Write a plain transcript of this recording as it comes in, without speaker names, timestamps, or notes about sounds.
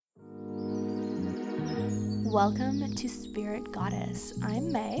Welcome to Spirit Goddess.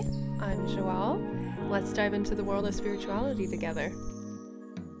 I'm May. I'm Joelle. Let's dive into the world of spirituality together.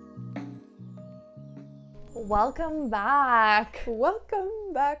 Welcome back.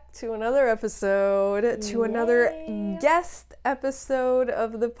 Welcome back to another episode, to another guest episode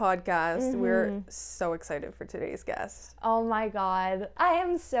of the podcast. We're so excited for today's guest. Oh my God. I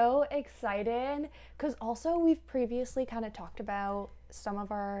am so excited because also we've previously kind of talked about some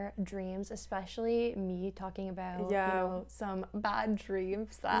of our dreams, especially me talking about some bad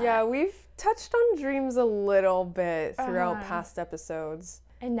dreams. We've touched on dreams a little bit throughout past episodes.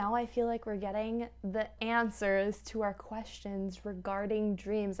 And now I feel like we're getting the answers to our questions regarding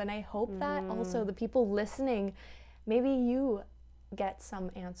dreams. And I hope that also the people listening, maybe you get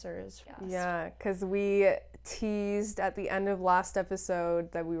some answers. Yeah, because we teased at the end of last episode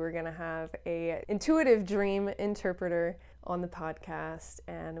that we were going to have a intuitive dream interpreter on the podcast,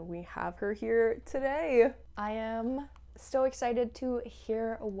 and we have her here today. I am so excited to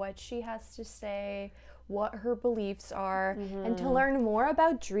hear what she has to say, what her beliefs are, and to learn more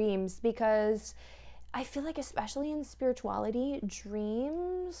about dreams, because I feel like especially in spirituality,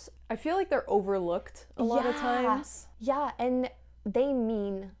 dreams, I feel like they're overlooked a lot of times. Yeah, and they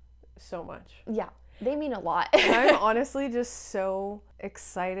mean so much. Yeah, they mean a lot. And I'm honestly just so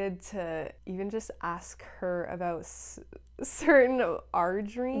excited to even just ask her about certain of our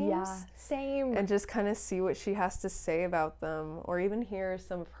dreams. Yeah, same. And just kind of see what she has to say about them, or even hear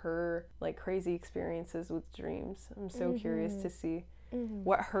some of her like crazy experiences with dreams. I'm so curious to see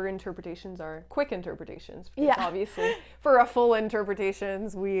what her interpretations are. Quick interpretations, because obviously for a full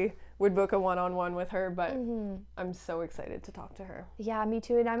interpretations we would book a one-on-one with her, but I'm so excited to talk to her. Yeah, me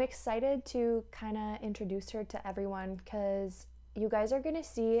too. And I'm excited to kind of introduce her to everyone, because you guys are going to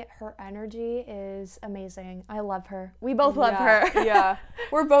see her energy is amazing. I love her. We both love her. Yeah,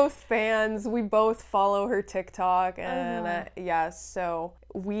 we're both fans. We both follow her TikTok. And so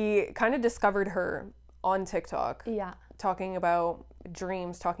we kind of discovered her on TikTok. Yeah. Talking about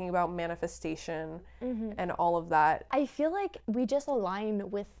dreams, talking about manifestation and all of that. I feel like we just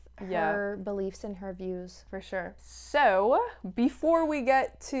align with her beliefs and her views. For sure. So before we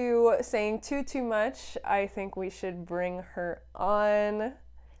get to saying too much, I think we should bring her on.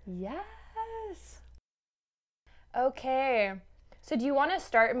 Yes. Okay. So do you want to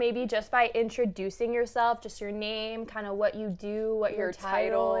start maybe just by introducing yourself, just your name, kind of what you do, what your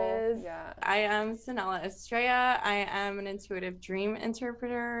title is? Yeah. I am Sanela Estrella. I am an intuitive dream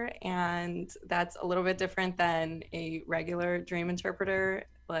interpreter, and that's a little bit different than a regular dream interpreter,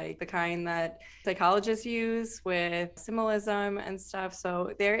 like the kind that psychologists use with symbolism and stuff.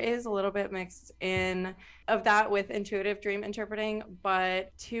 So there is a little bit mixed in of that with intuitive dream interpreting,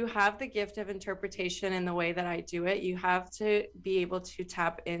 but to have the gift of interpretation in the way that I do it, you have to be able to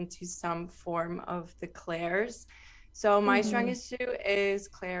tap into some form of the clairs. So my strongest suit is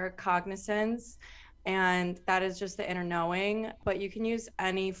claircognizance, and that is just the inner knowing, but you can use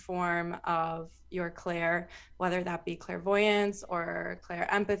any form of your clair, whether that be clairvoyance or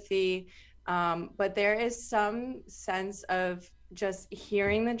clairempathy, but there is some sense of just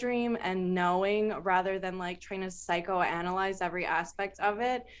hearing the dream and knowing rather than like trying to psychoanalyze every aspect of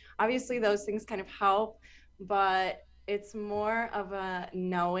it. Obviously those things kind of help, but it's more of a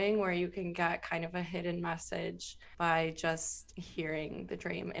knowing where you can get kind of a hidden message by just hearing the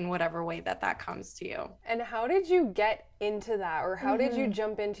dream in whatever way that comes to you. And how did you get into that, or how did you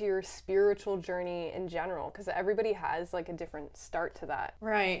jump into your spiritual journey in general? Because everybody has like a different start to that.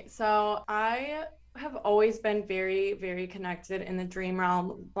 Right. So I have always been very, very connected in the dream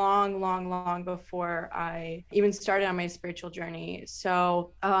realm long before I even started on my spiritual journey.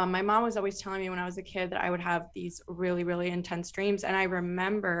 So my mom was always telling me when I was a kid that I would have these really, really intense dreams. And I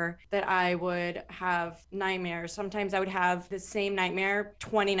remember that I would have nightmares. Sometimes I would have the same nightmare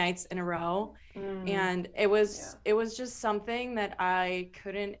 20 nights in a row. And it was just something that I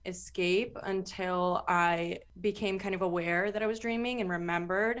couldn't escape until I became kind of aware that I was dreaming and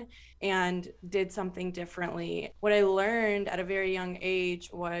remembered and did something differently. What I learned at a very young age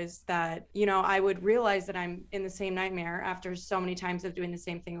was that, you know, I would realize that I'm in the same nightmare after so many times of doing the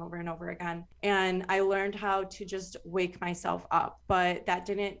same thing over and over again. And I learned how to just wake myself up, but that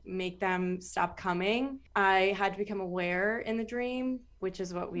didn't make them stop coming. I had to become aware in the dream, which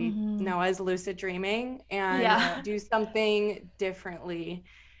is what we know as lucid dreaming, and do something differently.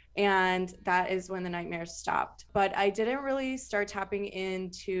 And that is when the nightmares stopped. But I didn't really start tapping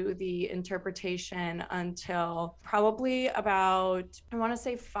into the interpretation until probably about, I want to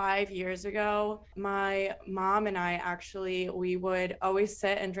say 5 years ago. My mom and I actually, we would always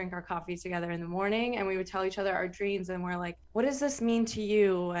sit and drink our coffee together in the morning, and we would tell each other our dreams, and we're like, what does this mean to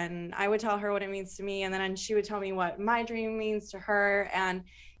you? And I would tell her what it means to me, and then she would tell me what my dream means to her. And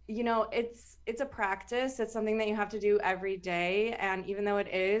it's a practice. It's something that you have to do every day. And even though it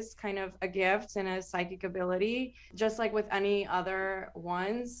is kind of a gift and a psychic ability, just like with any other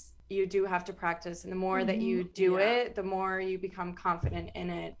ones, you do have to practice. And the more that you do it, the more you become confident in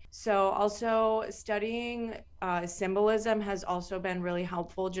it. So also studying symbolism has also been really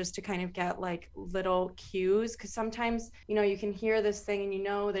helpful, just to kind of get like little cues. Because sometimes, you can hear this thing and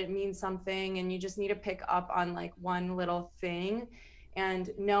that it means something, and you just need to pick up on like one little thing. And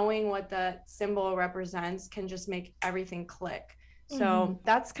knowing what the symbol represents can just make everything click. So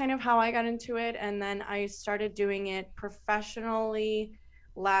that's kind of how I got into it. And then I started doing it professionally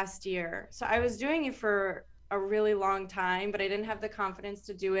last year. So I was doing it for a really long time, but I didn't have the confidence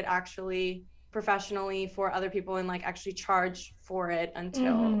to do it actually professionally for other people and like actually charge for it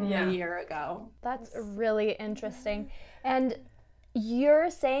until a year ago. That's really interesting. And you're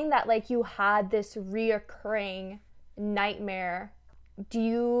saying that like you had this reoccurring nightmare. Do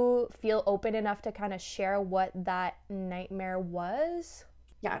you feel open enough to kind of share what that nightmare was?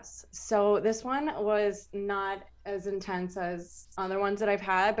 Yes. So this one was not as intense as other ones that I've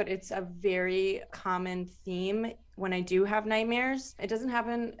had, but it's a very common theme when I do have nightmares. It doesn't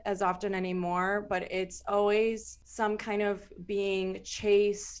happen as often anymore, but it's always some kind of being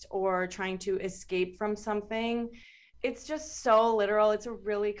chased or trying to escape from something. It's just so literal. It's a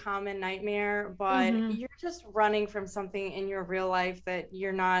really common nightmare, but you're just running from something in your real life that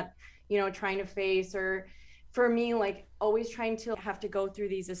you're not, trying to face. Or for me, like always trying to have to go through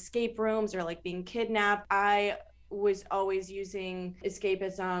these escape rooms or like being kidnapped. I was always using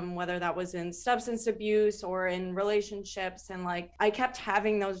escapism, whether that was in substance abuse or in relationships. And like, I kept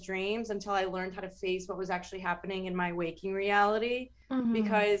having those dreams until I learned how to face what was actually happening in my waking reality,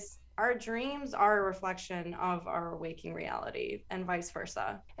 because our dreams are a reflection of our waking reality and vice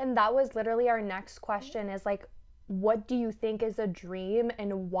versa. And that was literally our next question, is like, what do you think is a dream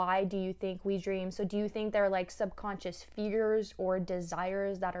and why do you think we dream? So do you think they're like subconscious fears or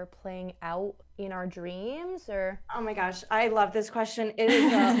desires that are playing out in our dreams? Or oh my gosh, I love this question. It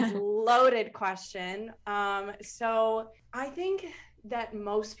is a loaded question. So I think that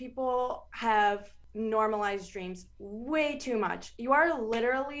most people have normalized dreams way too much. You are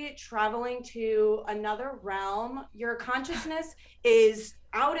literally traveling to another realm. Your consciousness is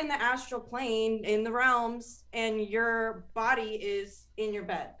out in the astral plane in the realms, and your body is in your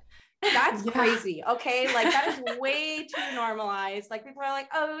bed. That's crazy. Okay. Like that is way too normalized. Like people are like,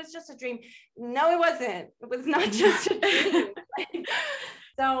 oh, it was just a dream. No, it wasn't. It was not just a dream.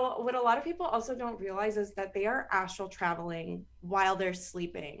 So what a lot of people also don't realize is that they are astral traveling while they're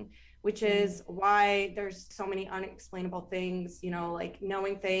sleeping, which is why there's so many unexplainable things, like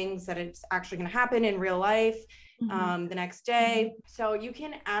knowing things that it's actually going to happen in real life the next day. So you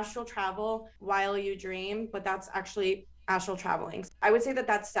can astral travel while you dream, but that's actually astral traveling. I would say that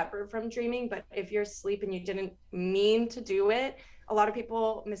that's separate from dreaming, but if you're asleep and you didn't mean to do it, a lot of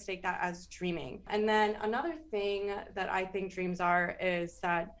people mistake that as dreaming. And then another thing that I think dreams are is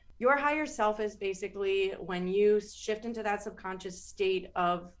that your higher self is basically when you shift into that subconscious state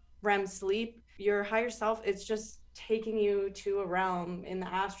of REM sleep, your higher self is just taking you to a realm in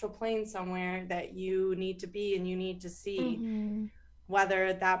the astral plane somewhere that you need to be and you need to see,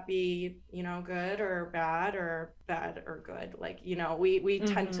 whether that be, good or bad or good. Like, we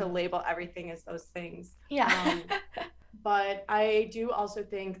tend to label everything as those things. But I do also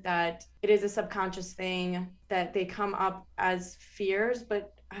think that it is a subconscious thing, that they come up as fears,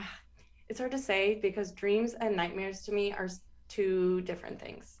 but it's hard to say because dreams and nightmares to me are two different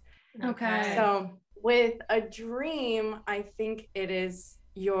things. Okay. So with a dream, I think it is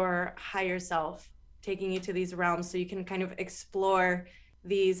your higher self taking you to these realms so you can kind of explore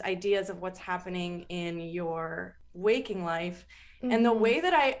these ideas of what's happening in your waking life. And the way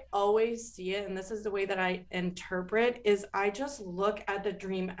that I always see it, and this is the way that I interpret, is I just look at the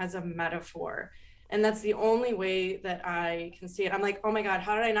dream as a metaphor. And that's the only way that I can see it. I'm like, oh my God,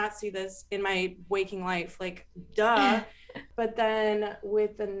 how did I not see this in my waking life? Like, duh. But then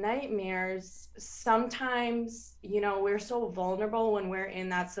with the nightmares, sometimes, we're so vulnerable when we're in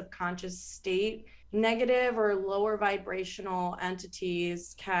that subconscious state. Negative or lower vibrational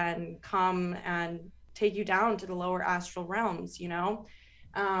entities can come and take you down to the lower astral realms.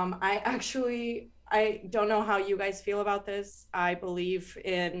 I actually I don't know how you guys feel about this. I believe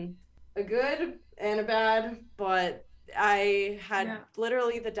in a good and a bad, but I had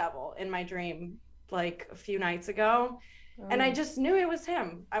literally the devil in my dream like a few nights ago, and I just knew it was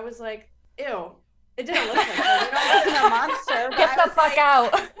him. I was like, ew. It didn't look like him. It wasn't a monster. But Get the fuck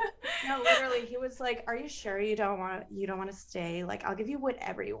out. No, literally, he was like, "Are you sure you don't want to stay? Like, I'll give you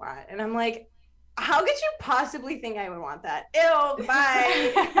whatever you want." And I'm like, "How could you possibly think I would want that? Ew,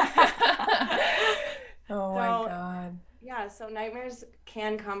 goodbye." Oh my God. Yeah, so nightmares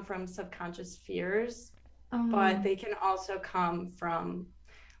can come from subconscious fears, but they can also come from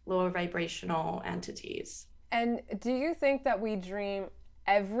lower vibrational entities. And do you think that we dream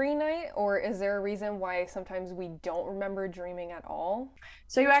every night, or is there a reason why sometimes we don't remember dreaming at all?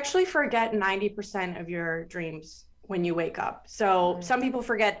 So you actually forget 90% of your dreams when you wake up. So some people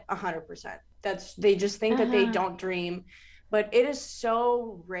forget 100%. They just think that they don't dream, but it is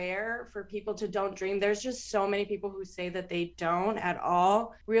so rare for people to don't dream. There's just so many people who say that they don't at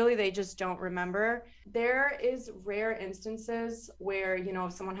all. Really, they just don't remember. There is rare instances where,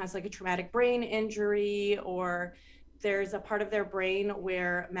 if someone has like a traumatic brain injury, or there's a part of their brain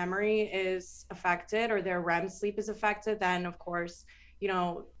where memory is affected or their REM sleep is affected, then of course,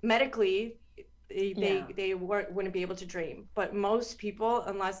 medically they wouldn't be able to dream. But most people,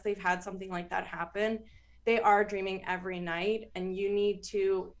 unless they've had something like that happen, they are dreaming every night, and you need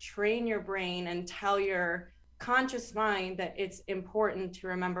to train your brain and tell your conscious mind that it's important to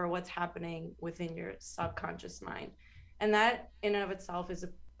remember what's happening within your subconscious mind. And that in and of itself is a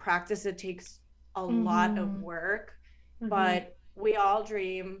practice. It takes a lot of work, but we all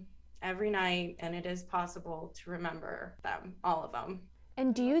dream every night, and it is possible to remember them, all of them.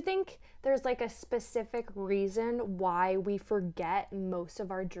 And do you think there's like a specific reason why we forget most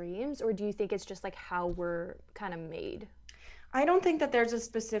of our dreams, or do you think it's just like how we're kind of made? I don't think that there's a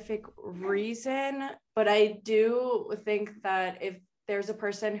specific reason, but I do think that if there's a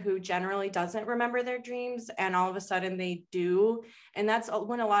person who generally doesn't remember their dreams and all of a sudden they do, and that's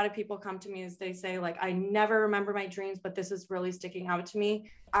when a lot of people come to me, is they say like, I never remember my dreams, but this is really sticking out to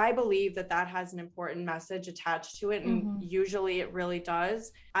me. I believe that has an important message attached to it, and usually it really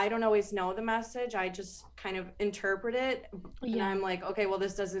does. I don't always know the message. I just kind of interpret it, and I'm like, okay, well,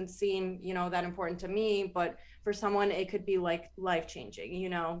 this doesn't seem, that important to me, but for someone it could be like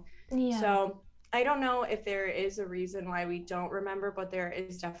life-changing, So I don't know if there is a reason why we don't remember, but there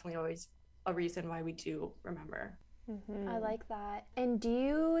is definitely always a reason why we do remember. I like that. And do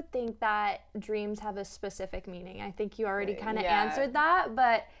you think that dreams have a specific meaning? I think you already kind of answered that,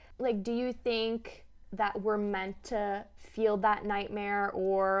 but like, do you think that we're meant to feel that nightmare,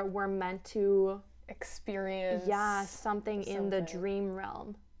 or we're meant to experience something in the dream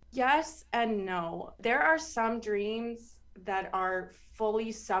realm? Yes and no. There are some dreams that are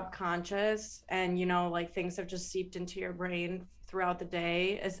fully subconscious, and like things have just seeped into your brain throughout the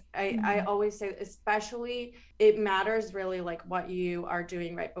day. As I always say, especially it matters really like what you are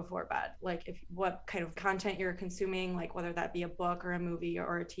doing right before bed, like what kind of content you're consuming, like whether that be a book or a movie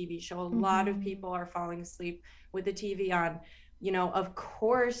or a TV show. A lot of people are falling asleep with the TV on. Of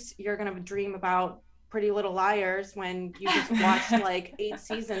course you're going to dream about Pretty Little Liars when you just watched like 8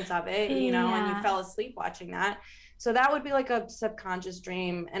 seasons of it, and you fell asleep watching that. So that would be like a subconscious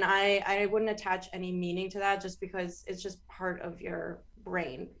dream. And I wouldn't attach any meaning to that, just because it's just part of your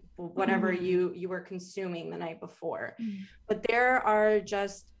brain, whatever you were consuming the night before. But there are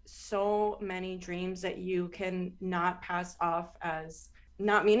just so many dreams that you can not pass off as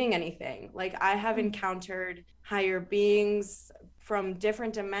not meaning anything. Like I have encountered higher beings from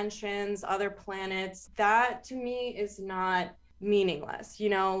different dimensions, other planets. That to me is not meaningless,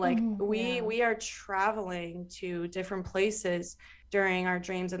 we are traveling to different places during our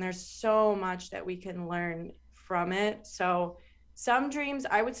dreams, and there's so much that we can learn from it. So some dreams,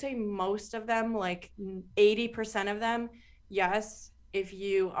 I would say most of them, like 80% of them, yes, if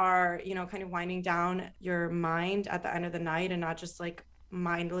you are kind of winding down your mind at the end of the night and not just like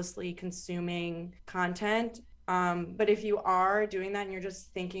mindlessly consuming content. But if you are doing that and you're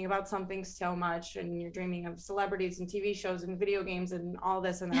just thinking about something so much, and you're dreaming of celebrities and TV shows and video games and all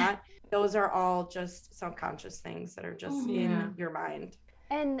this and that, those are all just subconscious things that are just in your mind.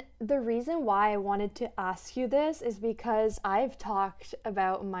 And the reason why I wanted to ask you this is because I've talked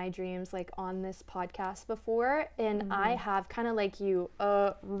about my dreams like on this podcast before, and I have kind of like you,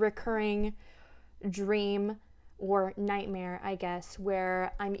 a recurring dream or nightmare, I guess,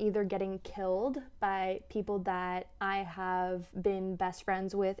 where I'm either getting killed by people that I have been best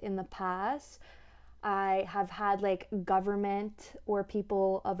friends with in the past. I have had like government or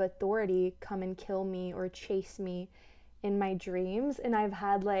people of authority come and kill me or chase me in my dreams. And I've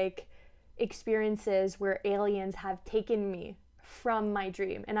had like experiences where aliens have taken me from my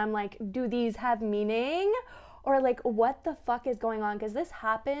dream. And I'm like, do these have meaning? Or like, what the fuck is going on? Because this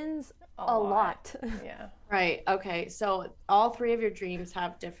happens a lot. Yeah. Right. Okay. So all three of your dreams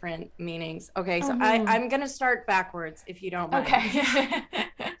have different meanings. Okay. So I'm going to start backwards if you don't mind. Okay.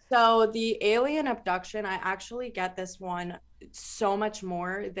 So the alien abduction, I actually get this one so much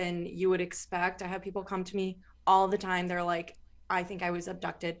more than you would expect. I have people come to me all the time. They're like, I think I was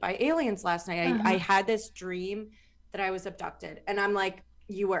abducted by aliens last night. I had this dream that I was abducted. And I'm like,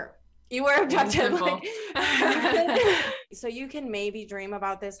 you were abducted. Like, so you can maybe dream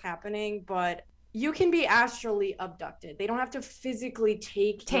about this happening, but you can be astrally abducted. They don't have to physically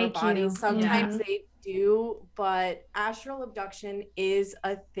take your body. Sometimes they do, but astral abduction is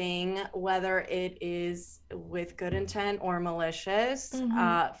a thing, whether it is with good intent or malicious.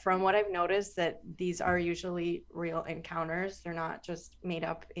 From what I've noticed, that these are usually real encounters. They're not just made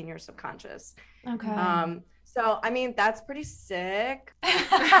up in your subconscious. Okay. So, I mean, that's pretty sick.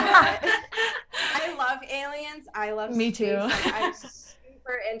 I love aliens. I love Me too. Like, I'm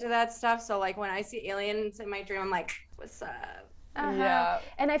super into that stuff. So, like, when I see aliens in my dream, I'm like, what's up? Yeah.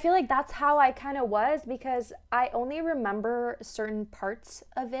 And I feel like that's how I kind of was, because I only remember certain parts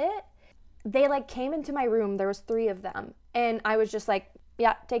of it. They like came into my room. There was 3 of them. And I was just like,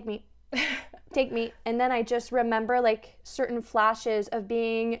 yeah, take me. Take me. And then I just remember like certain flashes of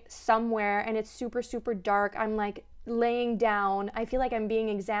being somewhere and it's super, super dark. I'm like laying down. I feel like I'm being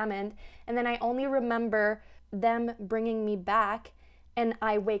examined. And then I only remember them bringing me back, and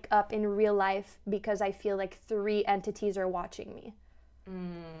I wake up in real life because I feel like 3 entities are watching me.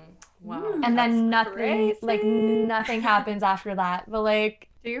 Wow. And then nothing, crazy. like nothing happens after that. But like,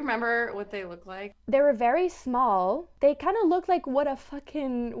 do you remember what they look like? they were very small. They kind of look like what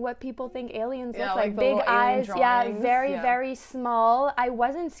people think aliens look like. the Big little alien eyes. Yeah, drawings. very, Yeah. very small. I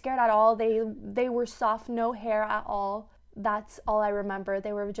wasn't scared at all. They were soft, no hair at all. That's all I remember.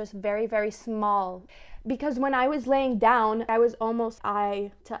 They were just very, very small. Because when I was laying down, I was almost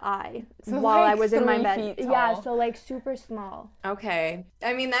eye to eye while like I was in my 3 bed. feet Yeah, tall. so like super small. Okay.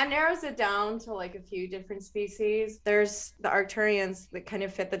 I mean, that narrows it down to like a few different species. There's the Arcturians that kind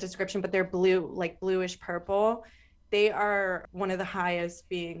of fit the description, but they're blue, like bluish purple. They are one of the highest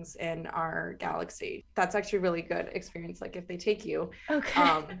beings in our galaxy. That's actually a really good experience, like if they take you.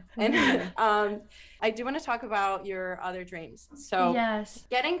 Okay. I do want to talk about your other dreams. So Yes.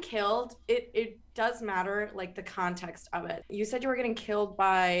 getting killed, it does matter, like the context of it. You said you were getting killed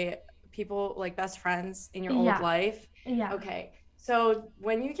by people, like best friends in your old life. Yeah. Okay. So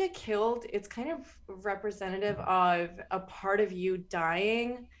when you get killed, it's kind of representative of a part of you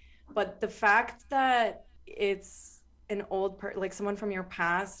dying. But the fact that it's an old like someone from your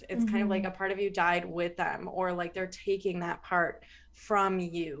past, it's kind of like a part of you died with them, or like they're taking that part from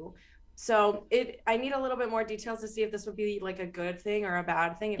you. So I need a little bit more details to see if this would be like a good thing or a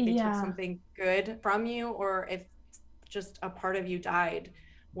bad thing, if they took something good from you, or if just a part of you died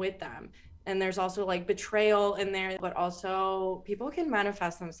with them. And there's also like betrayal in there, but also people can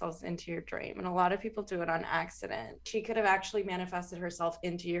manifest themselves into your dream. And a lot of people do it on accident. She could have actually manifested herself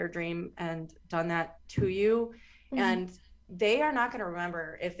into your dream and done that to you. And they are not going to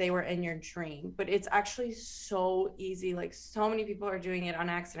remember if they were in your dream, but it's actually so easy. Like so many people are doing it on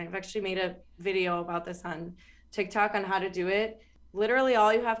accident. I've actually made a video about this on TikTok on how to do it. Literally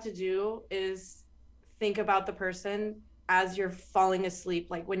all you have to do is think about the person as you're falling asleep.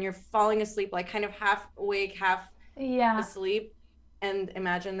 Like when you're falling asleep, like kind of half awake, half asleep, and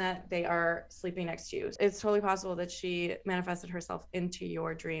imagine that they are sleeping next to you. It's totally possible that she manifested herself into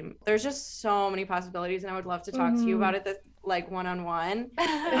your dream. There's just so many possibilities, and I would love to talk to you about it, like one-on-one.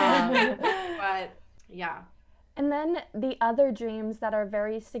 But yeah. And then the other dreams that are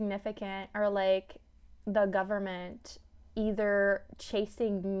very significant are like the government either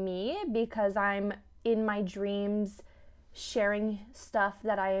chasing me because I'm in my dreams sharing stuff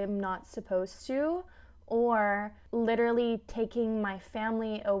that I am not supposed to, or literally taking my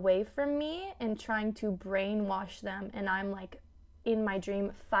family away from me and trying to brainwash them, and I'm like in my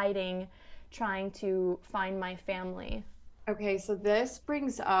dream fighting, trying to find my family. Okay, so this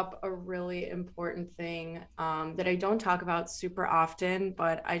brings up a really important thing that I don't talk about super often,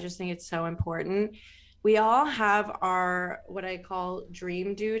 but I just think it's so important. We all have our, what I call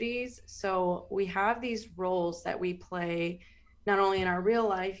dream duties. So we have these roles that we play, not only in our real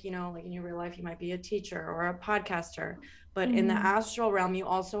life, you know, like in your real life, you might be a teacher or a podcaster, but in the astral realm, you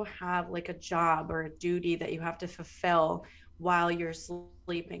also have like a job or a duty that you have to fulfill while you're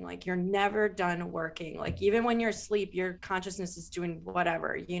sleeping. Like you're never done working. Like even when you're asleep, your consciousness is doing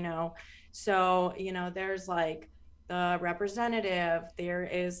whatever, you know? So, you know, there's like the representative, there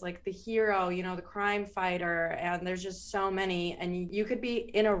is like the hero, you know, the crime fighter, and there's just so many. And you could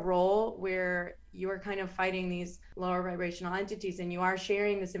be in a role where you are kind of fighting these lower vibrational entities, and you are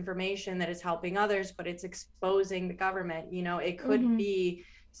sharing this information that is helping others, but it's exposing the government. You know, it could be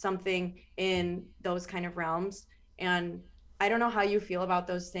something in those kind of realms. And I don't know how you feel about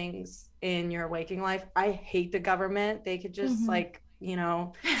those things in your waking life. I hate the government. They could just like, you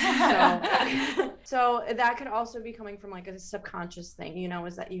know, so that could also be coming from like a subconscious thing, you know,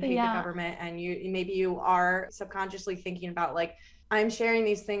 is that you hate the government, and maybe you are subconsciously thinking about like, I'm sharing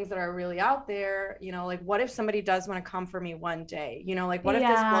these things that are really out there, you know, like what if somebody does want to come for me one day, you know, like what if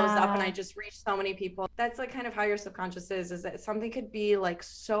this blows up and I just reach so many people? That's like kind of how your subconscious is that something could be like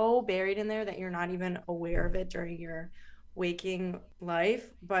so buried in there that you're not even aware of it during your waking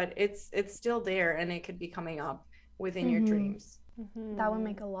life, but it's still there, and it could be coming up within your dreams. That would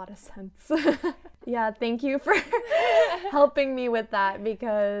make a lot of sense. Yeah, thank you for helping me with that,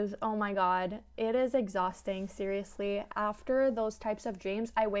 because oh my god, it is exhausting. Seriously, after those types of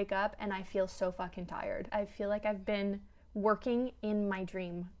dreams, I wake up and I feel so fucking tired. I feel like I've been working in my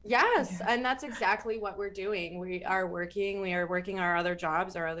dream. Yes, and that's exactly what we're doing. We are working our other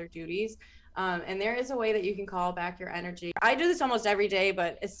jobs, our other duties. And there is a way that you can call back your energy. I do this almost every day,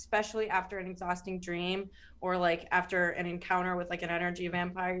 but especially after an exhausting dream, or like after an encounter with like an energy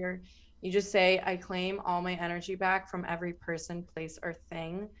vampire, you just say, I claim all my energy back from every person, place, or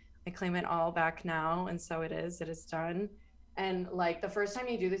thing. I claim it all back now. And so it is done. And like the first time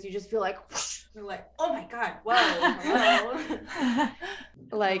you do this, you just feel like, whoosh, you're like, oh my God, whoa, hello.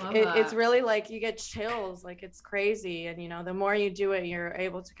 Like it's really like you get chills, like it's crazy. And you know, the more you do it, you're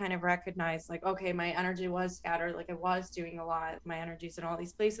able to kind of recognize like, okay, my energy was scattered, like I was doing a lot, my energy's in all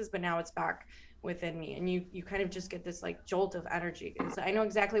these places, but now it's back within me. And you kind of just get this like jolt of energy. Because I know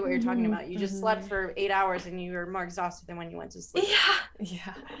exactly what you're talking about. You just slept for 8 hours and you were more exhausted than when you went to sleep.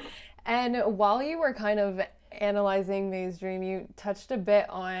 Yeah. And while you were kind of analyzing May's dream, you touched a bit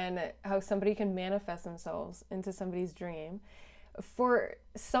on how somebody can manifest themselves into somebody's dream. For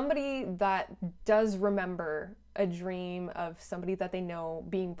somebody that does remember a dream of somebody that they know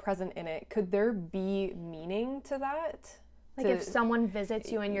being present in it, could there be meaning to that? Like if someone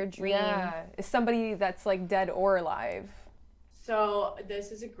visits you in your dream. Yeah, somebody that's like dead or alive. So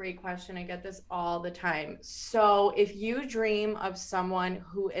this is a great question. I get this all the time. So if you dream of someone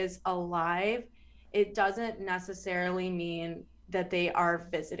who is alive, it doesn't necessarily mean that they are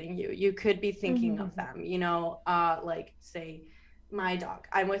visiting you. You could be thinking of them, you know, like say my dog.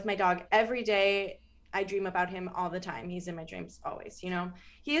 I'm with my dog every day. I dream about him all the time. He's in my dreams always, you know.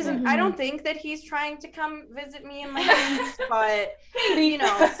 He isn't, I don't think that he's trying to come visit me in my dreams, but you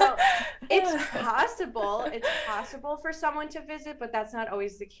know, so it's possible. It's possible for someone to visit, but that's not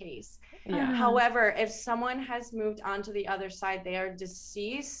always the case. However, if someone has moved on to the other side, they are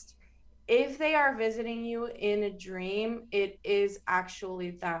deceased. If they are visiting you in a dream, it is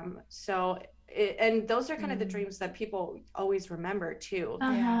actually them. So and those are kind of the dreams that people always remember too.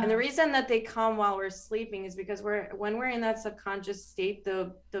 And the reason that they come while we're sleeping is because when we're in that subconscious state,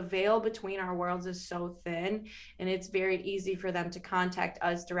 the veil between our worlds is so thin, and it's very easy for them to contact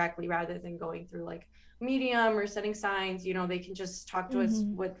us directly rather than going through like medium or setting signs. You know, they can just talk to us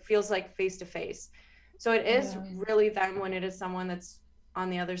what feels like face to face. So it is really them when it is someone that's on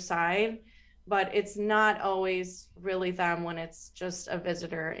the other side. But it's not always really them when it's just a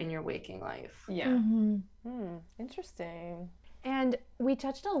visitor in your waking life. Yeah. Interesting. And we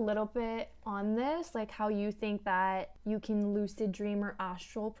touched a little bit on this, like how you think that you can lucid dream or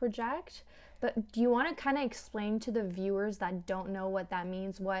astral project. But do you want to kind of explain to the viewers that don't know what that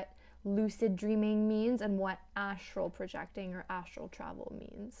means, what lucid dreaming means, and what astral projecting or astral travel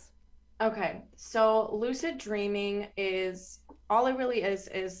means? Okay. So lucid dreaming is, all it really is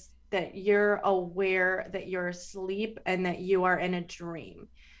that you're aware that you're asleep and that you are in a dream.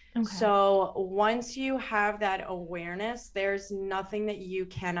 Okay. So once you have that awareness, there's nothing that you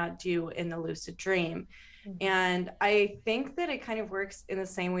cannot do in the lucid dream. And I think that it kind of works in the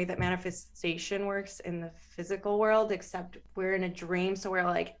same way that manifestation works in the physical world, except we're in a dream. So we're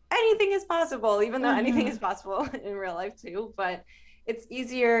like, anything is possible, even though anything is possible in real life too. But it's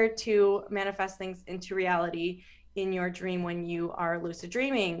easier to manifest things into reality in your dream when you are lucid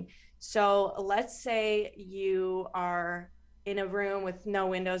dreaming. So let's say you are in a room with no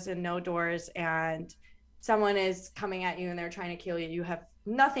windows and no doors, and someone is coming at you and they're trying to kill you. You have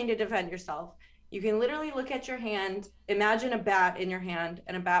nothing to defend yourself. You can literally look at your hand, imagine a bat in your hand,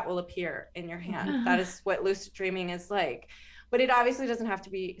 and a bat will appear in your hand. That is what lucid dreaming is like. But it obviously doesn't have to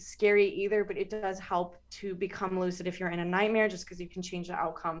be scary either, but it does help to become lucid if you're in a nightmare, just because you can change the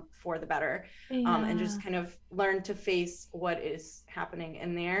outcome for the better. And just kind of learn to face what is happening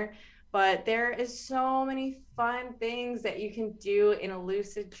in there. But there is so many fun things that you can do in a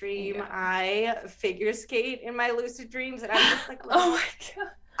lucid dream. Yeah. I figure skate in my lucid dreams, and I'm just like, Oh my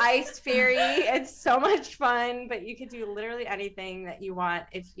God. ice fairy. It's so much fun, but you could do literally anything that you want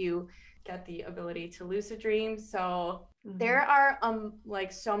if you get the ability to lucid dream. So there are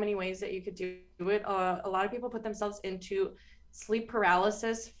like so many ways that you could do it. A lot of people put themselves into sleep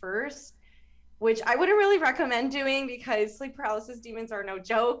paralysis first, which I wouldn't really recommend doing because sleep paralysis demons are no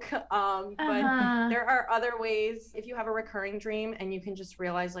joke. But there are other ways. If you have a recurring dream and you can just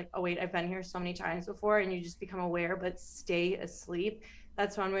realize like, oh wait, I've been here so many times before, and you just become aware but stay asleep.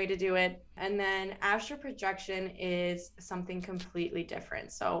 That's one way to do it. And then astral projection is something completely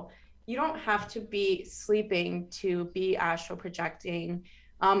different. So you don't have to be sleeping to be astral projecting.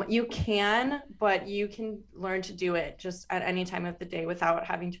 You can, but you can learn to do it just at any time of the day without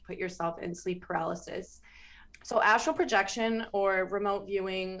having to put yourself in sleep paralysis. So astral projection or remote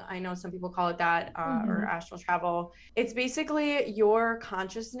viewing, I know some people call it that, or astral travel. It's basically your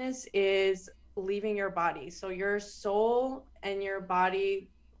consciousness is leaving your body. So your soul and your body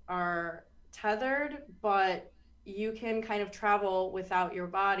are tethered, but you can kind of travel without your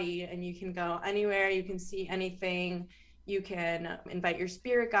body, and you can go anywhere, you can see anything. You can invite your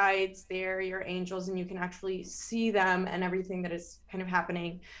spirit guides there, your angels, and you can actually see them and everything that is kind of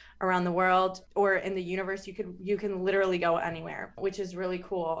happening around the world or in the universe. You can literally go anywhere, which is really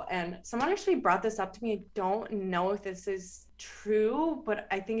cool. And someone actually brought this up to me. I don't know if this is true, but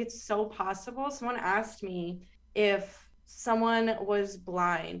I think it's so possible. Someone asked me if someone was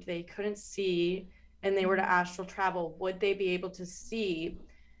blind, they couldn't see, and they were to astral travel, would they be able to see?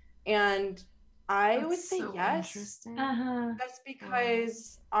 And I would say yes. That's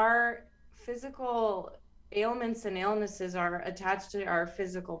because our physical ailments and illnesses are attached to our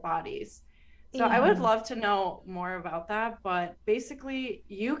physical bodies. So I would love to know more about that, but basically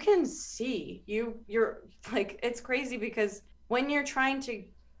you can see. You're like, it's crazy because when you're trying to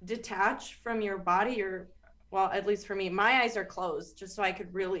detach from your body, well, at least for me, my eyes are closed just so I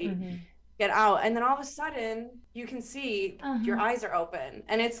could really get out, and then all of a sudden you can see your eyes are open,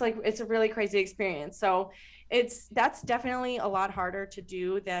 and it's a really crazy experience. So that's definitely a lot harder to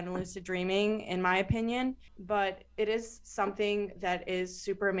do than lucid dreaming, in my opinion, but it is something that is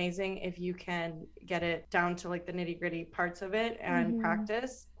super amazing if you can get it down to like the nitty-gritty parts of it and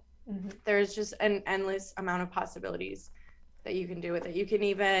practice. There's just an endless amount of possibilities that you can do with it. You can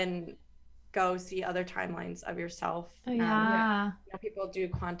even go see other timelines of yourself. People do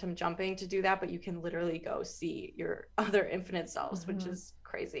quantum jumping to do that, but you can literally go see your other infinite selves, which is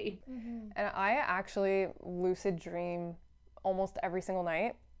crazy. And I actually lucid dream almost every single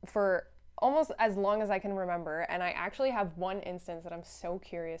night for almost as long as I can remember. And I actually have one instance that I'm so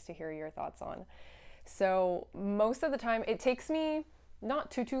curious to hear your thoughts on. So most of the time it takes me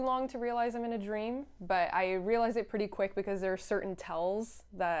not too long to realize I'm in a dream, but I realize it pretty quick because there are certain tells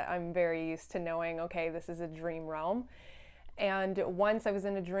that I'm very used to knowing, okay, this is a dream realm. And once I was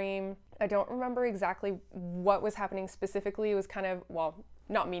in a dream, I don't remember exactly what was happening specifically. It was kind of, well,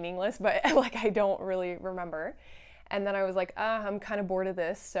 not meaningless, but like I don't really remember. And then I was like, I'm kind of bored of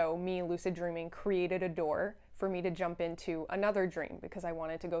this. So me lucid dreaming created a door for me to jump into another dream because I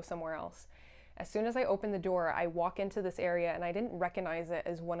wanted to go somewhere else. As soon as I opened the door, I walk into this area and I didn't recognize it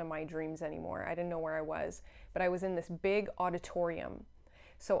as one of my dreams anymore. I didn't know where I was, but I was in this big auditorium.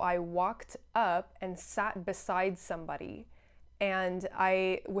 So I walked up and sat beside somebody, and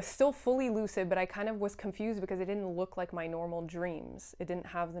I was still fully lucid, but I kind of was confused because it didn't look like my normal dreams. It didn't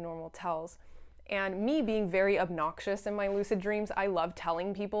have the normal tells. And me being very obnoxious in my lucid dreams, I love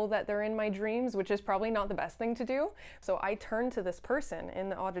telling people that they're in my dreams, which is probably not the best thing to do. So I turned to this person in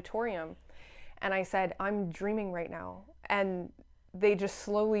the auditorium and I said, I'm dreaming right now. And they just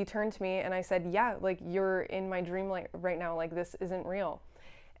slowly turned to me and I said, yeah, like you're in my dream like right now, like this isn't real.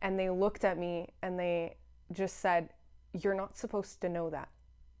 And they looked at me and they just said, you're not supposed to know that.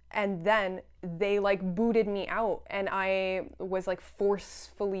 And then they like booted me out and I was like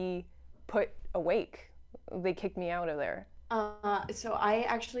forcefully put awake. They kicked me out of there. So I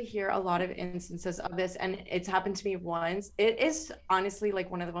actually hear a lot of instances of this, and it's happened to me once. It is honestly like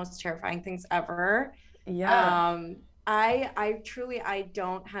one of the most terrifying things ever. Yeah. I truly, I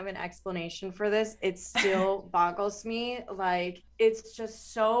don't have an explanation for this. It still boggles me. Like, it's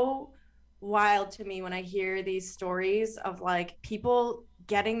just so wild to me when I hear these stories of like people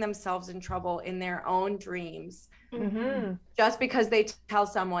getting themselves in trouble in their own dreams just because they tell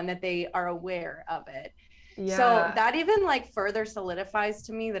someone that they are aware of it. So that even like further solidifies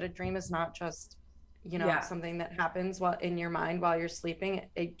to me that a dream is not just, you know, something that happens while in your mind while you're sleeping.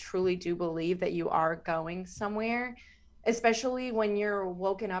 I truly do believe that you are going somewhere, especially when you're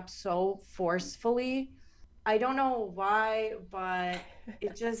woken up so forcefully. I don't know why, but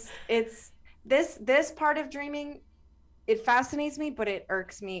it's this part of dreaming, it fascinates me, but it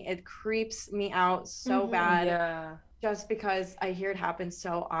irks me. It creeps me out so bad just because I hear it happen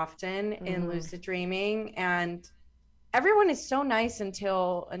so often in lucid dreaming, and everyone is so nice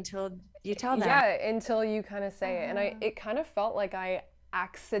until you tell them. Yeah, until you kind of say it. And it kind of felt like I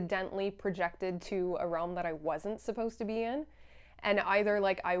accidentally projected to a realm that I wasn't supposed to be in. And either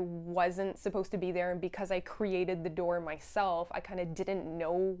like I wasn't supposed to be there, and because I created the door myself, I kind of didn't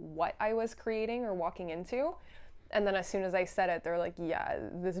know what I was creating or walking into. And then as soon as I said it, they're like, yeah,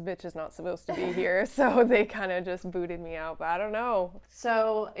 this bitch is not supposed to be here. So they kind of just booted me out, but I don't know.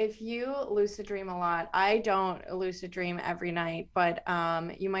 So if you lucid dream a lot, I don't lucid dream every night, but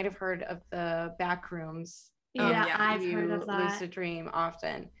you might have heard of the back rooms. I've heard of that. Lucid dream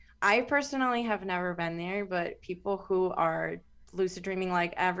often. I personally have never been there, but people who are lucid dreaming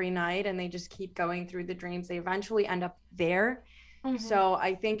like every night and they just keep going through the dreams, they eventually end up there. So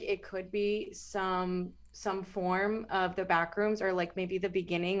I think it could be some form of the back rooms, or like maybe the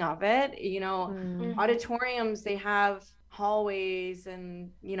beginning of it. You know, auditoriums, they have hallways and,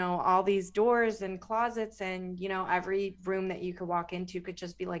 you know, all these doors and closets, and, you know, every room that you could walk into could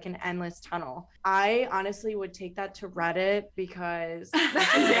just be like an endless tunnel. I honestly would take that to Reddit because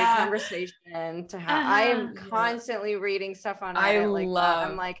it's a great conversation to have. I am constantly reading stuff on Reddit.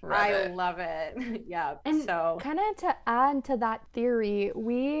 I'm like, Reddit. I love it. And so kind of to add to that theory,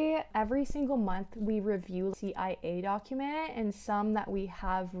 we every single month we review CIA document, and some that we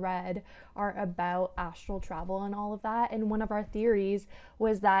have read are about astral travel and all of that. And one of our theories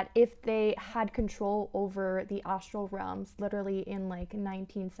was that if they had control over the astral realms literally in like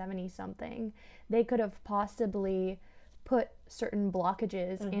 1970 something, they could have possibly put certain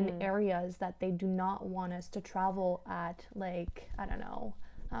blockages in areas that they do not want us to travel at, like, I don't know,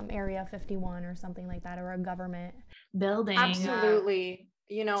 Area 51 or something like that, or a government building. Absolutely.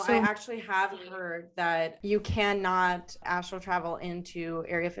 You know, I actually have heard that you cannot astral travel into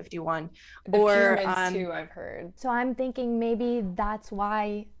Area 51. The pyramids too, I've heard. So I'm thinking maybe that's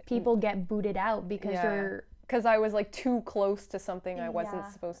why people get booted out, because because I was like too close to something I wasn't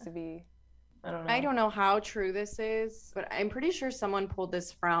supposed to be. I don't know how true this is, but I'm pretty sure someone pulled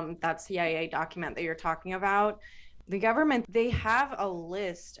this from that CIA document that you're talking about. The government, they have a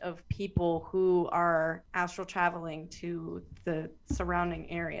list of people who are astral traveling to the surrounding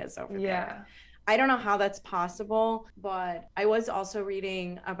areas over there. I don't know how that's possible, but I was also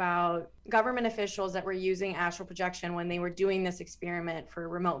reading about government officials that were using astral projection when they were doing this experiment for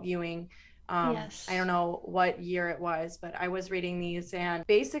remote viewing. I don't know what year it was, but I was reading these, and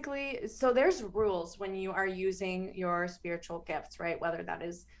basically, so there's rules when you are using your spiritual gifts, right? Whether that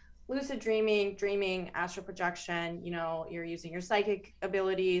is lucid dreaming, astral projection, you know, you're using your psychic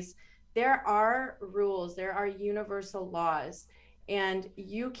abilities. There are rules, there are universal laws, and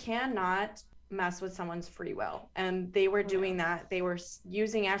you cannot mess with someone's free will. And they were doing that. They were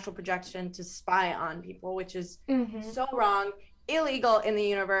using astral projection to spy on people, which is so wrong, illegal in the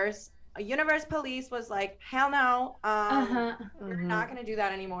universe. A universe police was like, hell no, we're not going to do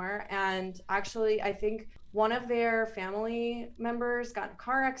that anymore. And actually, I think one of their family members got in a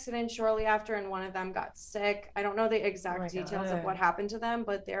car accident shortly after, and one of them got sick. I don't know the exact details of what happened to them,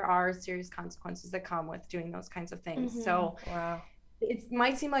 but there are serious consequences that come with doing those kinds of things. So it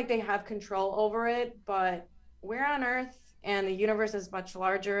might seem like they have control over it, but we're on Earth and the universe is much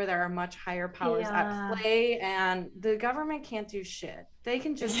larger. There are much higher powers at play, and the government can't do shit. They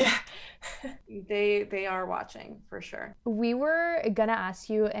can just they are watching for sure. We were gonna ask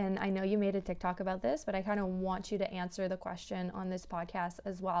you, and I know you made a TikTok about this, but I kind of want you to answer the question on this podcast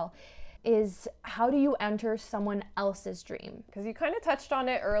as well, is how do you enter someone else's dream? Because you kind of touched on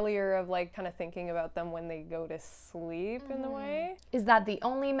it earlier of like kind of thinking about them when they go to sleep in the way. Is that the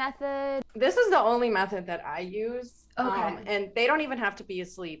only method? This is the only method that I use. Okay. And they don't even have to be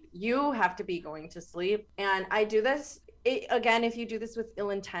asleep. You have to be going to sleep. And I do this. Again, if you do this with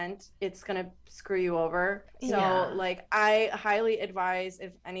ill intent, it's going to screw you over. So like, I highly advise,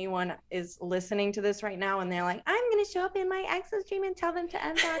 if anyone is listening to this right now and they're like, I'm going to show up in my ex's dream and tell them to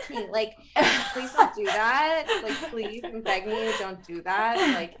unblock me. Like, please don't do that. Like, please, I'm begging you, don't do that.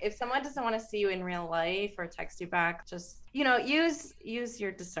 Like, if someone doesn't want to see you in real life or text you back, just, you know, use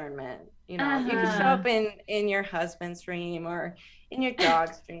your discernment. You know, you can show up in your husband's dream, or in your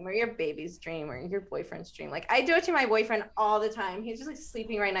dog's dream, or your baby's dream, or your boyfriend's dream. Like, I do it to my boyfriend all the time. He's just like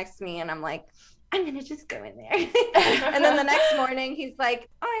sleeping right next to me, and I'm like, I'm gonna just go in there. And then the next morning he's like,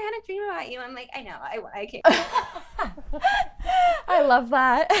 oh, I had a dream about you. I'm like, I know, I can't. I love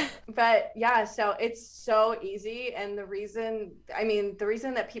that. But yeah, so it's so easy. And the reason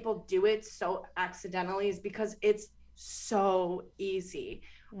that people do it so accidentally is because it's so easy.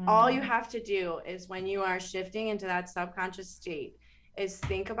 All you have to do is, when you are shifting into that subconscious state, is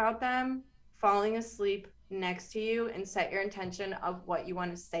think about them falling asleep next to you and set your intention of what you want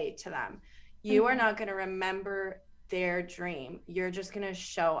to say to them. You are not going to remember their dream. You're just going to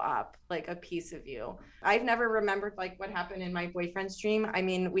show up like a piece of you. I've never remembered like what happened in my boyfriend's dream. I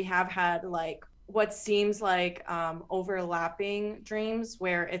mean, we have had like what seems like overlapping dreams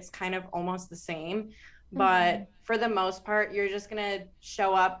where it's kind of almost the same. But for the most part, you're just going to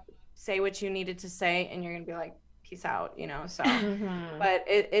show up, say what you needed to say, and you're going to be like, peace out, you know? So, but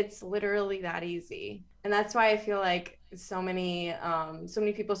it's literally that easy. And that's why I feel like so many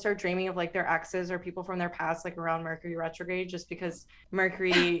people start dreaming of like their exes or people from their past, like around Mercury retrograde, just because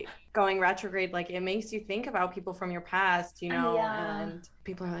Mercury going retrograde, like it makes you think about people from your past, you know, and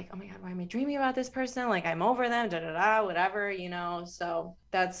people are like, oh my God, why am I dreaming about this person? Like I'm over them, whatever, you know? So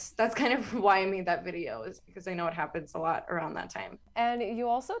that's kind of why I made that video, is because I know it happens a lot around that time. And you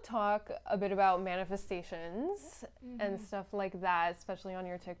also talk a bit about manifestations and stuff like that, especially on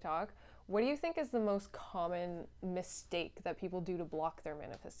your TikTok. What do you think is the most common mistake that people do to block their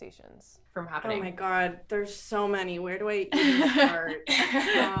manifestations from happening? Oh my God, there's so many. Where do I even start?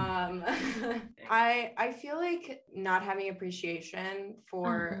 I feel like not having appreciation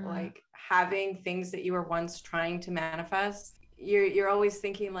for like having things that you were once trying to manifest. You're always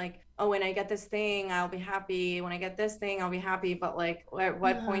thinking like, oh, when I get this thing, I'll be happy. When I get this thing, I'll be happy. But like, at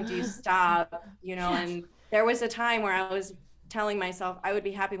what point do you stop? You know, and there was a time where I was telling myself I would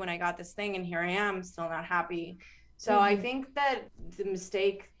be happy when I got this thing, and here I am still not happy. So I think that the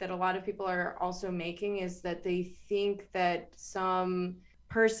mistake that a lot of people are also making is that they think that some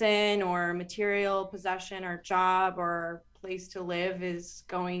person or material possession or job or place to live is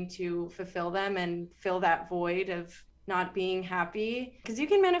going to fulfill them and fill that void of not being happy. Because you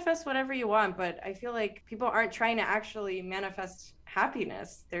can manifest whatever you want, but I feel like people aren't trying to actually manifest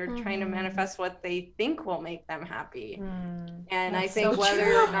happiness. They're trying to manifest what they think will make them happy. And that's I think so whether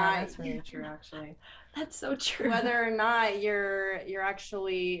true. Or not, that's really true actually. That's so true. Whether or not you're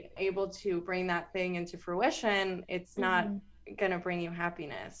actually able to bring that thing into fruition, it's not gonna bring you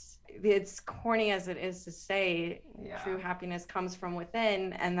happiness. It's corny as it is to say, true happiness comes from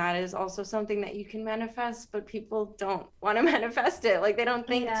within, and that is also something that you can manifest, but people don't want to manifest it. Like they don't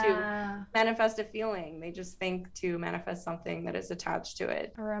think to manifest a feeling, they just think to manifest something that is attached to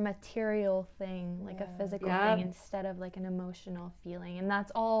it, or a material thing, like a physical thing, instead of like an emotional feeling. And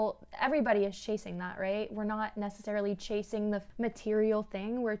that's all, everybody is chasing that, right? We're not necessarily chasing the material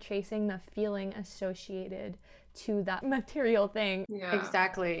thing, we're chasing the feeling associated to that material thing.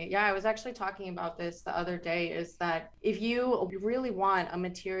 Exactly. I was actually talking about this the other day, is that if you really want a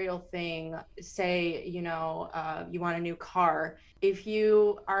material thing, say, you know, you want a new car, if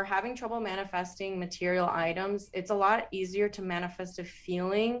you are having trouble manifesting material items, it's a lot easier to manifest a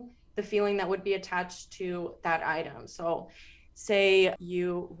feeling, the feeling that would be attached to that item. So say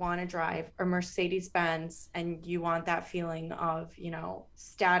you want to drive a Mercedes-Benz and you want that feeling of, you know,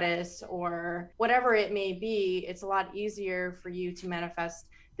 status or whatever it may be, it's a lot easier for you to manifest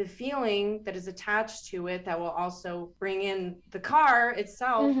the feeling that is attached to it that will also bring in the car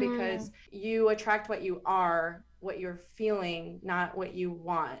itself, because you attract what you are, what you're feeling, not what you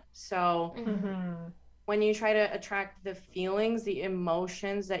want. So when you try to attract the feelings, the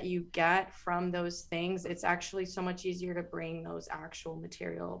emotions that you get from those things, it's actually so much easier to bring those actual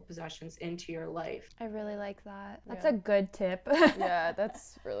material possessions into your life. I really like that. That's a good tip. Yeah,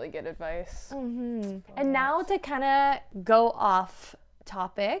 that's really good advice. And now to kind of go off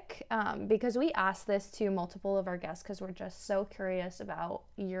topic, because we asked this to multiple of our guests because we're just so curious about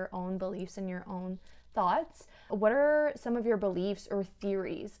your own beliefs and your own thoughts. What are some of your beliefs or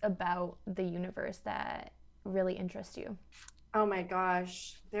theories about the universe that really interest you? Oh my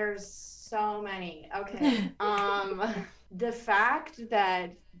gosh, there's so many. Okay. The fact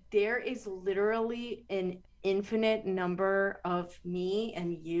that there is literally an infinite number of me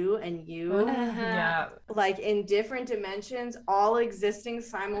and you like in different dimensions, all existing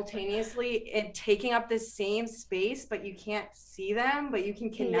simultaneously and taking up the same space, but you can't see them, but you can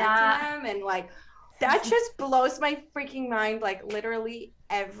connect to them, and like that just blows my freaking mind. Like literally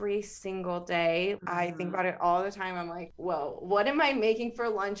every single day I think about it all the time. I'm like, whoa, what am I making for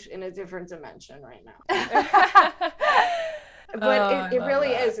lunch in a different dimension right now? But it really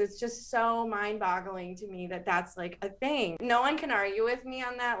is. It's just so mind-boggling to me that that's like a thing. No one can argue with me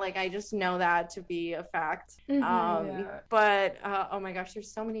on that. Like, I just know that to be a fact. But oh my gosh,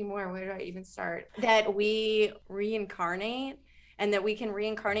 there's so many more. Where do I even start? That we reincarnate, and that we can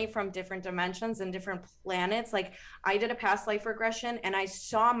reincarnate from different dimensions and different planets. Like, I did a past life regression and I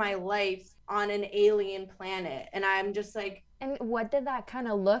saw my life on an alien planet, and I'm just like, and what did that kind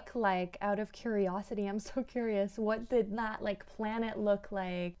of look like? Out of curiosity, I'm so curious. What did that like planet look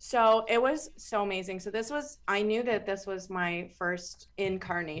like? So it was so amazing. So I knew that this was my first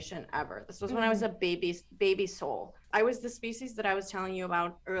incarnation ever. This was when I was a baby soul. I was the species that I was telling you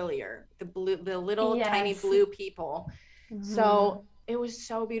about earlier, the little tiny blue people. So it was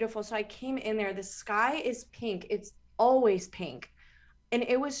so beautiful. So I came in there. The sky is pink. It's always pink. And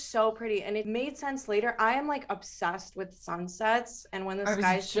it was so pretty, and it made sense later. I am like obsessed with sunsets, and when the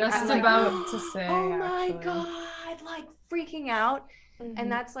sky's just I'm about like, to say, oh my God, like freaking out. And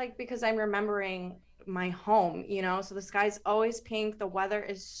that's like because I'm remembering my home, you know? So the sky's always pink. The weather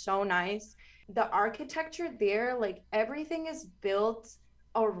is so nice. The architecture there, like everything is built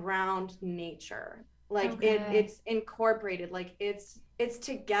around nature. Like it's incorporated, like it's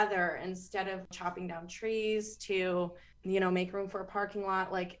together instead of chopping down trees to, you know, make room for a parking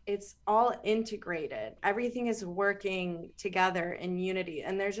lot. Like it's all integrated. Everything is working together in unity,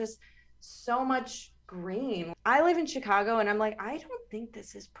 and there's just so much green. I live in Chicago and I'm like, I don't think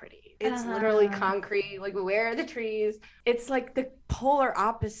this is pretty. It's literally concrete. Like, where are the trees? It's like the polar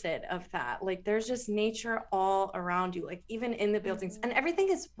opposite of that. Like there's just nature all around you, like even in the buildings, and everything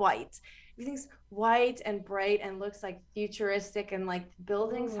is white. Everything's white and bright and looks like futuristic, and like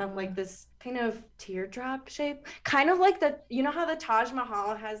buildings have like this kind of teardrop shape, kind of like you know how the Taj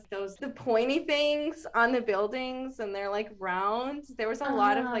Mahal has the pointy things on the buildings and they're like round. There was a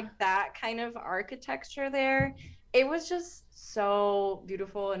lot of like that kind of architecture there. It was just so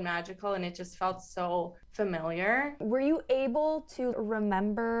beautiful and magical, and it just felt so familiar. Were you able to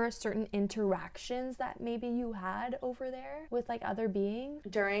remember certain interactions that maybe you had over there with like other beings?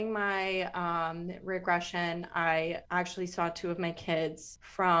 During my regression, I actually saw 2 of my kids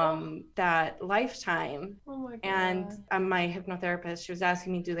from that lifetime. Oh my God. And my hypnotherapist, she was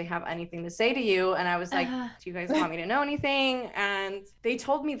asking me, do they have anything to say to you? And I was like, do you guys want me to know anything? And they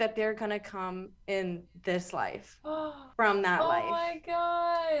told me that they're gonna come in this life from that life. Oh my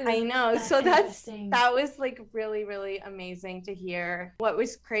God. I know. So that was like really, really amazing to hear. What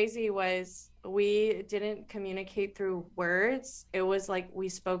was crazy was we didn't communicate through words. It was like we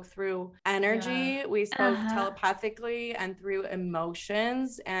spoke through energy. We spoke telepathically and through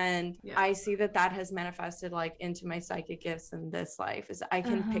emotions. And I see that has manifested like into my psychic gifts in this life, is I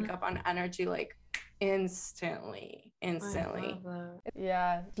can pick up on energy like instantly.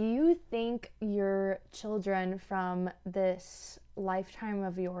 Yeah. Do you think your children from this lifetime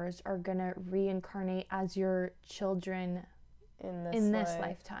of yours are gonna reincarnate as your children in this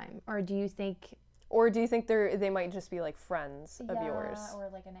lifetime, or do you think they might just be like friends of yours, or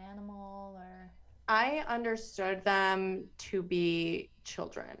like an animal? Or I understood them to be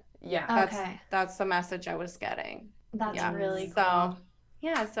children. That's the message I was getting. That's really cool.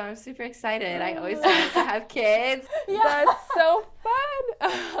 Yeah, so I'm super excited. I always wanted to have kids. That's so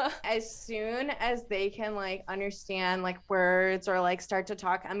fun. As soon as they can like understand like words or like start to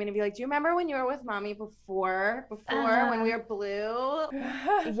talk, I'm gonna be like, do you remember when you were with mommy before when we were blue?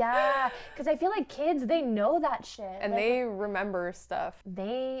 Yeah, because I feel like kids, they know that shit. And like, they remember stuff.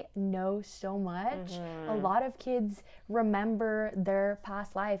 They know so much. A lot of kids remember their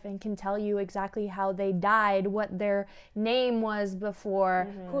past life and can tell you exactly how they died, what their name was before,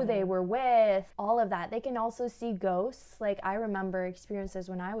 who they were with, all of that. They can also see ghosts. Like I remember experiences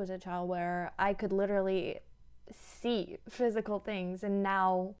when I was a child where I could literally see physical things, and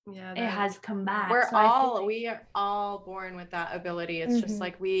now it has come back. We are all born with that ability. It's just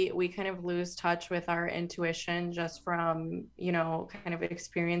like we kind of lose touch with our intuition just from, you know, kind of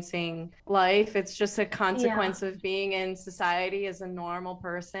experiencing life. It's just a consequence of being in society as a normal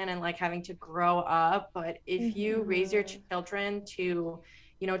person and like having to grow up. But if you raise your children to,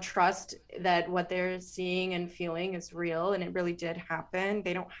 you know, trust that what they're seeing and feeling is real and it really did happen,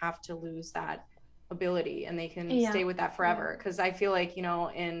 they don't have to lose that ability, and they can stay with that forever. Because I feel like, you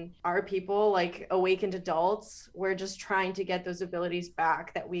know, in our people, like awakened adults, we're just trying to get those abilities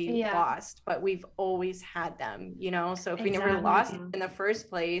back that we lost, but we've always had them, you know. So if we never lost in the first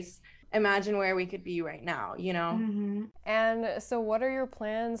place, imagine where we could be right now, you know. And so what are your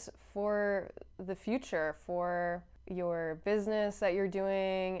plans for the future, for your business that you're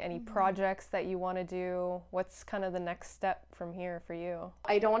doing, any projects that you want to do? What's kind of the next step from here for you?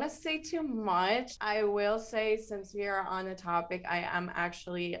 I don't want to say too much. I will say, since we are on the topic, I am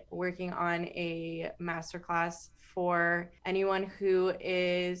actually working on a masterclass for anyone who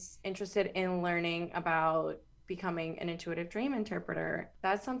is interested in learning about becoming an intuitive dream interpreter.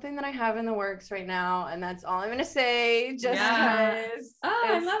 That's something that I have in the works right now, and that's all I'm going to say, just because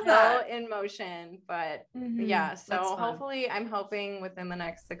it's still in motion. But yeah, so hopefully I'm hoping within the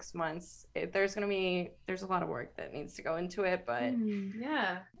next 6 months, there's a lot of work that needs to go into it, but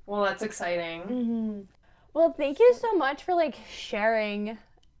yeah. Well, that's exciting. Well, thank you so much for like sharing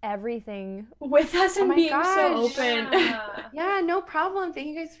everything with us and being so open. Yeah, no problem. Thank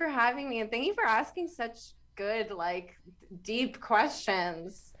you guys for having me, and thank you for asking such good, like, deep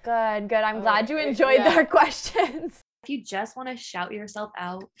questions. Good. I'm glad you enjoyed our questions. If you just want to shout yourself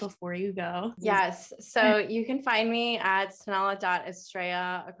out before you go. Yes. So you can find me at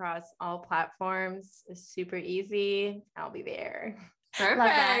Sanela.Estrella across all platforms. It's super easy. I'll be there.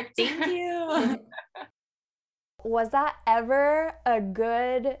 Perfect. Thank you. Was that ever a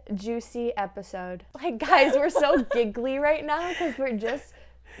good, juicy episode? Like, guys, we're so giggly right now because we're just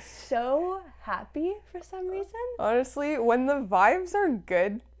so happy for some reason. Honestly, when the vibes are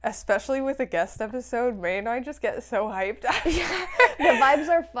good, especially with a guest episode, May and I just get so hyped. The vibes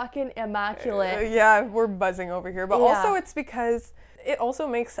are fucking immaculate. Yeah, we're buzzing over here. But also it's because it also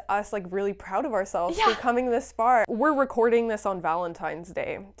makes us like really proud of ourselves for coming this far. We're recording this on Valentine's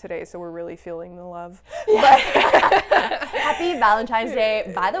Day today, so we're really feeling the love. Happy Valentine's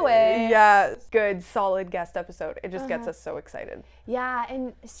Day, by the way. Yeah, good, solid guest episode. It just gets us so excited. Yeah,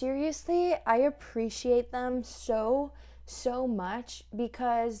 and seriously, I appreciate them so much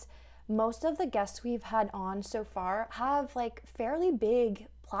because most of the guests we've had on so far have like fairly big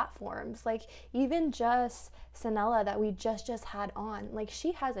platforms. Like even just Sanela that we just had on, like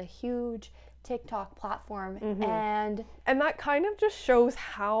she has a huge TikTok platform, and that kind of just shows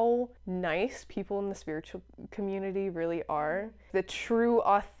how nice people in the spiritual community really are. The true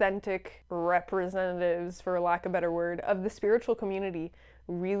authentic representatives, for lack of a better word, of the spiritual community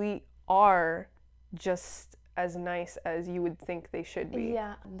really are just as nice as you would think they should be.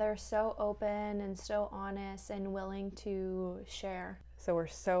 Yeah, they're so open and so honest and willing to share. So we're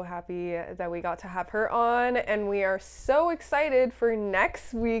so happy that we got to have her on, and we are so excited for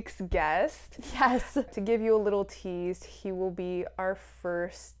next week's guest. Yes. To give you a little tease, he will be our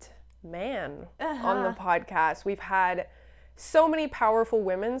first man on the podcast. We've had so many powerful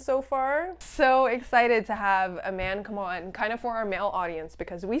women so far. So excited to have a man come on, kind of for our male audience,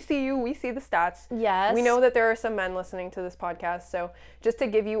 because we see you, we see the stats. Yes. We know that there are some men listening to this podcast, so just to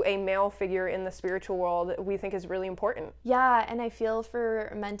give you a male figure in the spiritual world, we think is really important. Yeah, and I feel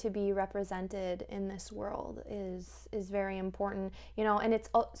for men to be represented in this world is very important, you know, and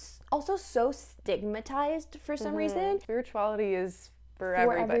it's also so stigmatized for some reason. Spirituality is for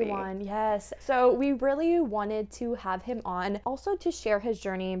everyone, yes. So we really wanted to have him on, also to share his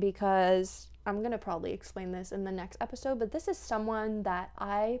journey, because I'm gonna probably explain this in the next episode, but this is someone that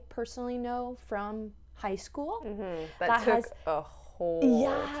I personally know from high school. That took a whole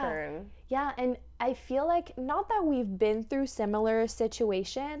turn. Yeah, and I feel like, not that we've been through similar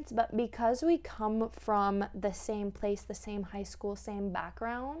situations, but because we come from the same place, the same high school, same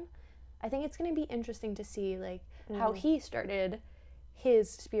background, I think it's gonna be interesting to see like how he started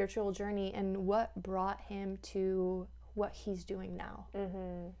his spiritual journey and what brought him to what he's doing now.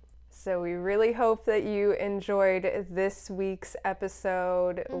 So we really hope that you enjoyed this week's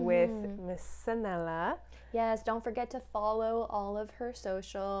episode with Miss Sanela. Yes, don't forget to follow all of her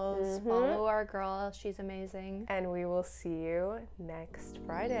socials. Follow our girl, she's amazing. And we will see you next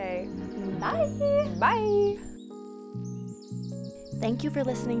Friday. Bye! Bye! Thank you for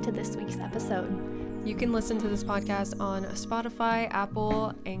listening to this week's episode. You can listen to this podcast on Spotify,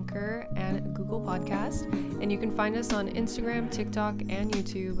 Apple, Anchor, and Google Podcast. And you can find us on Instagram, TikTok, and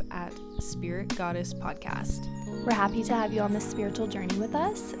YouTube at Spirit Goddess Podcast. We're happy to have you on this spiritual journey with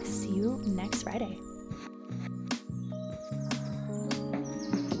us. See you next Friday.